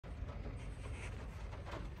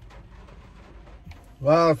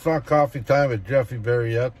Well, it's not coffee time at Jeffy Bear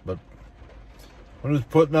yet, but I'm just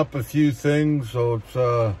putting up a few things, so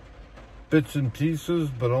it's bits and pieces,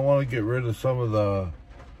 but I want to get rid of some of the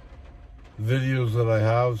videos that I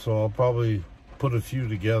have, so I'll probably put a few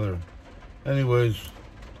together. Anyways,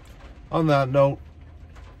 on that note,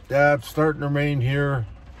 yeah, it's starting to rain here.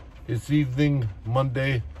 It's evening,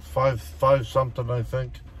 Monday, 5 something, I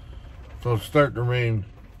think. So it's starting to rain.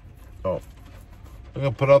 So I'm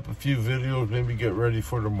gonna put up a few videos, maybe get ready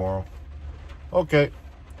for tomorrow. Okay,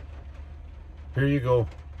 here you go.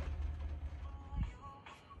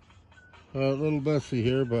 A little messy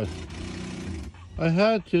here, but I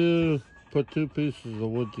had to put 2 pieces of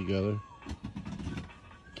wood together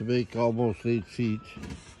to make almost 8 feet.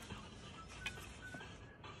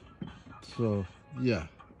 So yeah,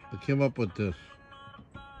 I came up with this.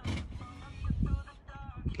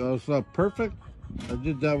 So it's not perfect. I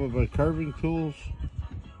did that with my carving tools,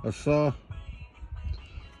 a saw,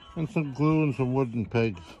 and some glue and some wooden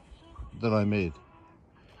pegs that I made.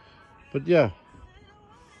 But yeah,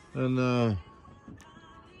 and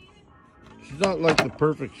it's not like the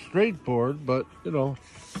perfect straight board, but you know,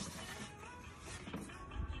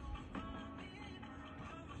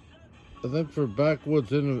 I think for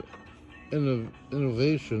backwoods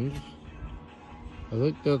innovations, I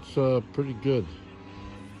think that's pretty good.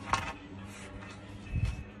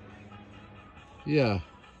 Yeah.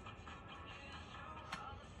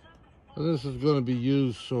 And this is going to be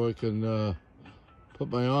used so I can put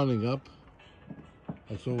my awning up.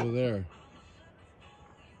 That's over there.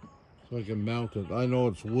 So I can mount it. I know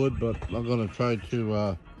it's wood, but I'm going to try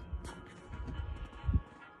to,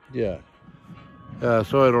 yeah. Yeah,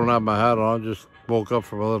 so I don't have my hat on. I just woke up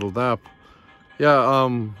from a little nap. Yeah,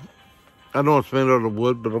 I know it's made out of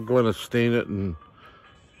wood, but I'm going to stain it and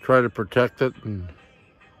try to protect it and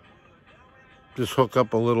just hook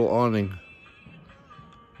up a little awning.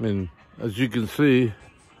 I mean, as you can see,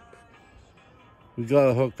 we got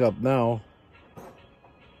it hooked up now.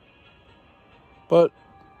 But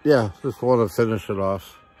yeah, just want to finish it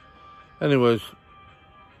off. Anyways,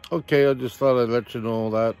 okay, I just thought I'd let you know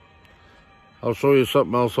that. I'll show you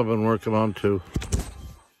something else I've been working on too.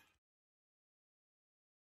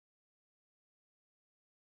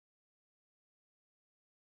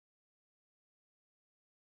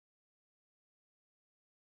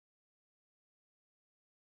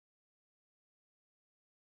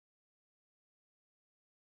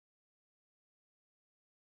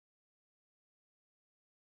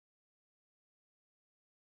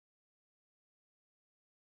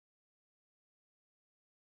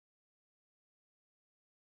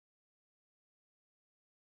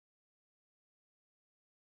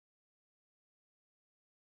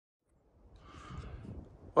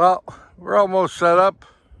 Well, we're almost set up.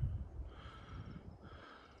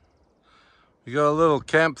 We got a little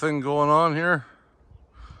camp thing going on here.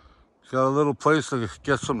 Got a little place to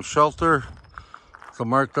get some shelter so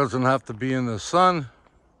Mark doesn't have to be in the sun.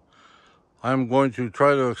 I'm going to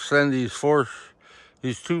try to extend these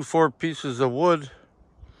 2 4 pieces of wood.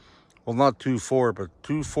 Well, not 2 4, but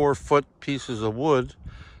 2 4-foot pieces of wood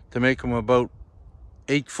to make them about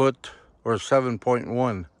 8 foot or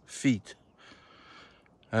 7.1 feet.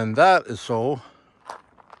 And that is so,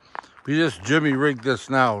 we just jimmy rigged this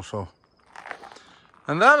now, so.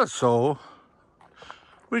 And that is so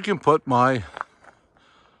we can put my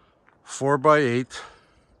 4x8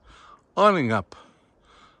 awning up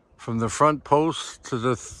from the front post to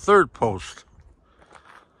the 3rd post.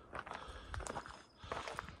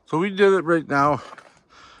 So we did it right now.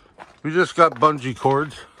 We just got bungee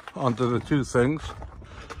cords onto the 2 things.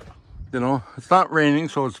 You know, it's not raining,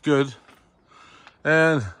 so it's good.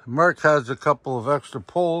 And Mark has a couple of extra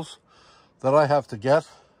poles that I have to get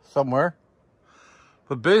somewhere.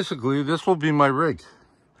 But basically, this will be my rig.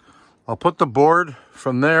 I'll put the board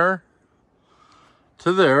from there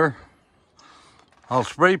to there. I'll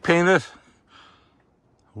spray paint it,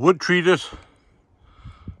 wood treat it,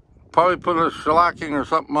 probably put a shellacking or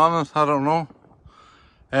something on it, I don't know.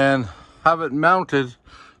 And have it mounted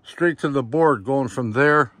straight to the board going from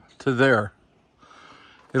there to there.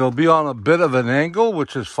 It'll be on a bit of an angle,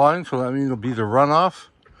 which is fine, so that means it'll be the runoff.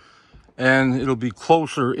 And it'll be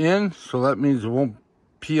closer in, so that means it won't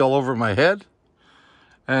pee all over my head.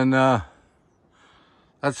 And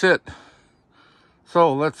that's it.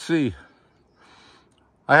 So let's see.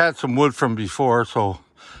 I had some wood from before,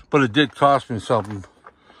 but it did cost me something.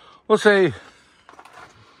 Let's say,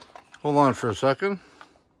 hold on for a second.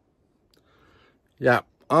 Yeah,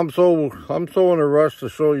 I'm so in a rush to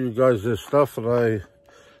show you guys this stuff that I've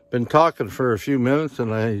been talking for a few minutes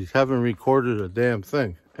and I haven't recorded a damn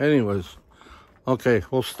thing. Anyways, Okay,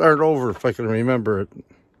 we'll start over if I can remember it.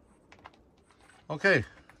 Okay,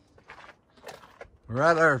 we're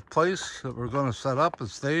at our place that we're going to set up and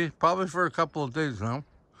stay probably for a couple of days now.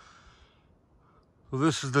 So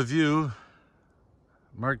this is the view.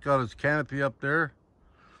 Mark got his canopy up there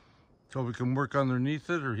so we can work underneath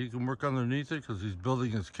it, or he can work underneath it because he's building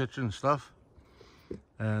his kitchen stuff.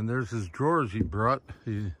 And there's his drawers he bought. I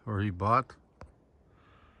mean,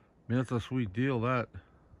 that's a sweet deal, that.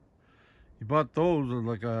 He bought those at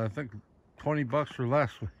like, I think, 20 bucks or less.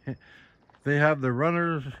 They have the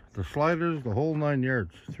runners, the sliders, the whole 9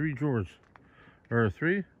 yards. 3 drawers. Or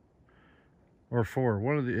 3? Or 4.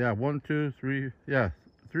 One of the, yeah, 1, 2, 3. Yeah,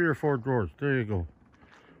 3 or 4 drawers. There you go.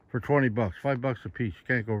 For 20 bucks. 5 bucks a piece.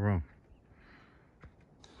 Can't go wrong.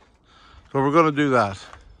 So we're going to do that.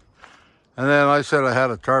 And then I said I had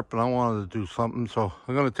a tarp and I wanted to do something. So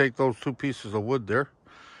I'm going to take those 2 pieces of wood there.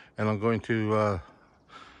 And I'm going to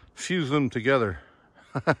fuse them together.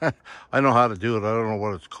 I know how to do it. I don't know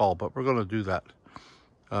what it's called, but we're going to do that.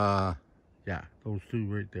 Yeah, those 2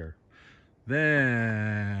 right there. Then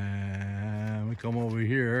we come over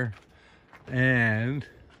here and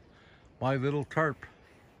my little tarp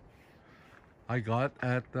I got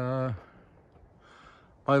at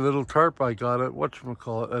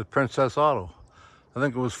whatchamacallit, at Princess Auto. I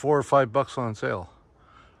think it was 4 or 5 bucks on sale.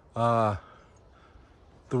 The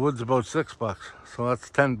wood's about 6 bucks, so that's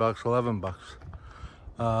 10 bucks, 11 bucks.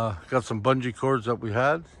 Got some bungee cords that we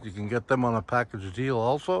had. You can get them on a package deal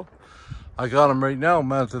also. I got them right now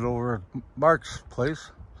mounted over at Mark's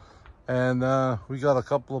place. And we got a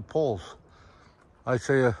couple of poles. I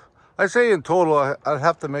say in total, I'd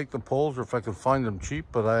have to make the poles or if I could find them cheap,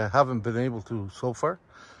 but I haven't been able to so far.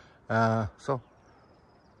 So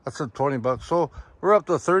that's at 20 bucks. So we're up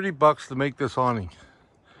to 30 bucks to make this awning.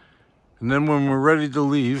 And then when we're ready to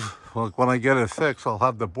leave, like when I get it fixed, I'll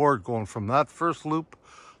have the board going from that first loop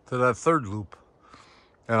to that 3rd loop.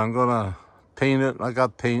 And I'm gonna paint it. I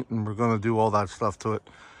got paint and we're gonna do all that stuff to it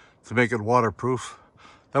to make it waterproof.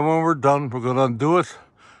 Then when we're done, we're gonna undo it,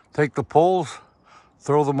 take the poles,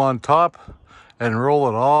 throw them on top, and roll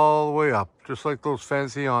it all the way up, just like those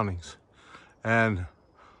fancy awnings. And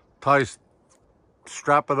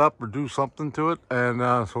strap it up or do something to it,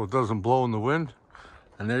 and so it doesn't blow in the wind.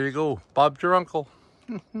 And there you go, Bob's your uncle.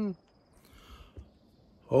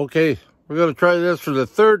 Okay, we're gonna try this for the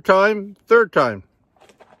 3rd time.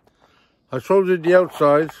 I showed you the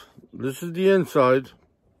outsides. This is the inside.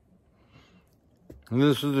 And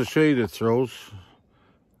this is the shade it throws.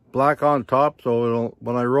 Black on top, so it'll,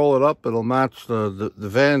 when I roll it up, it'll match the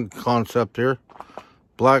van concept here.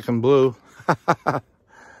 Black and blue.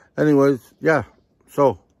 Anyways, yeah,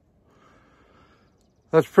 so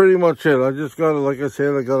that's pretty much it. I just gotta, like I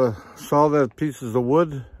said, I gotta saw that pieces of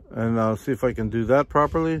wood and see if I can do that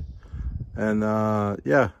properly. And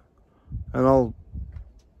yeah, and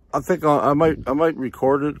I think I might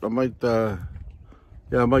record it. I might yeah,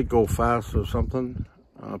 I might go fast or something.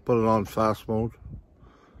 Put it on fast mode.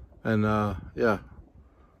 And yeah,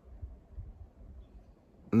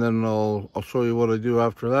 and then I'll show you what I do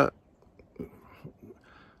after that.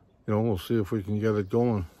 You know, we'll see if we can get it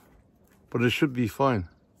going, but it should be fine.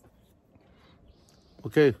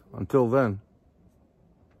 Okay, until then,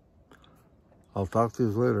 I'll talk to you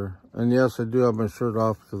later. And yes, I do have my shirt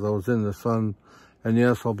off because I was in the sun. And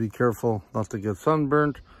yes, I'll be careful not to get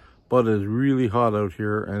sunburnt, but it's really hot out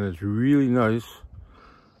here and it's really nice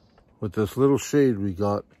with this little shade we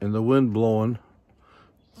got and the wind blowing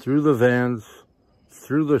through the vans,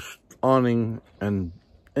 through the awning and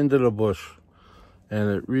into the bush. And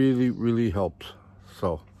it really, really helps.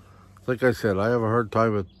 So, like I said, I have a hard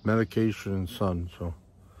time with medication and sun. So,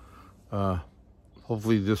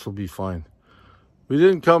 hopefully this will be fine. We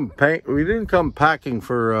didn't come packing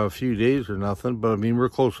for a few days or nothing, but I mean, we're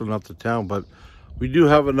close enough to town, but we do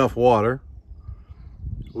have enough water.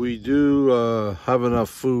 We do have enough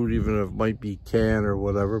food, even if it might be canned or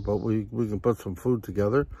whatever, but we can put some food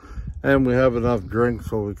together. And we have enough drink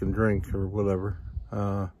so we can drink or whatever.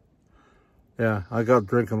 Yeah, I got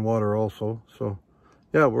drinking water also. So,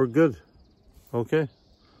 yeah, we're good. Okay.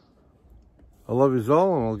 I love you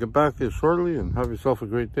all, and I'll get back to you shortly, and have yourself a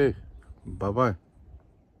great day. Bye-bye.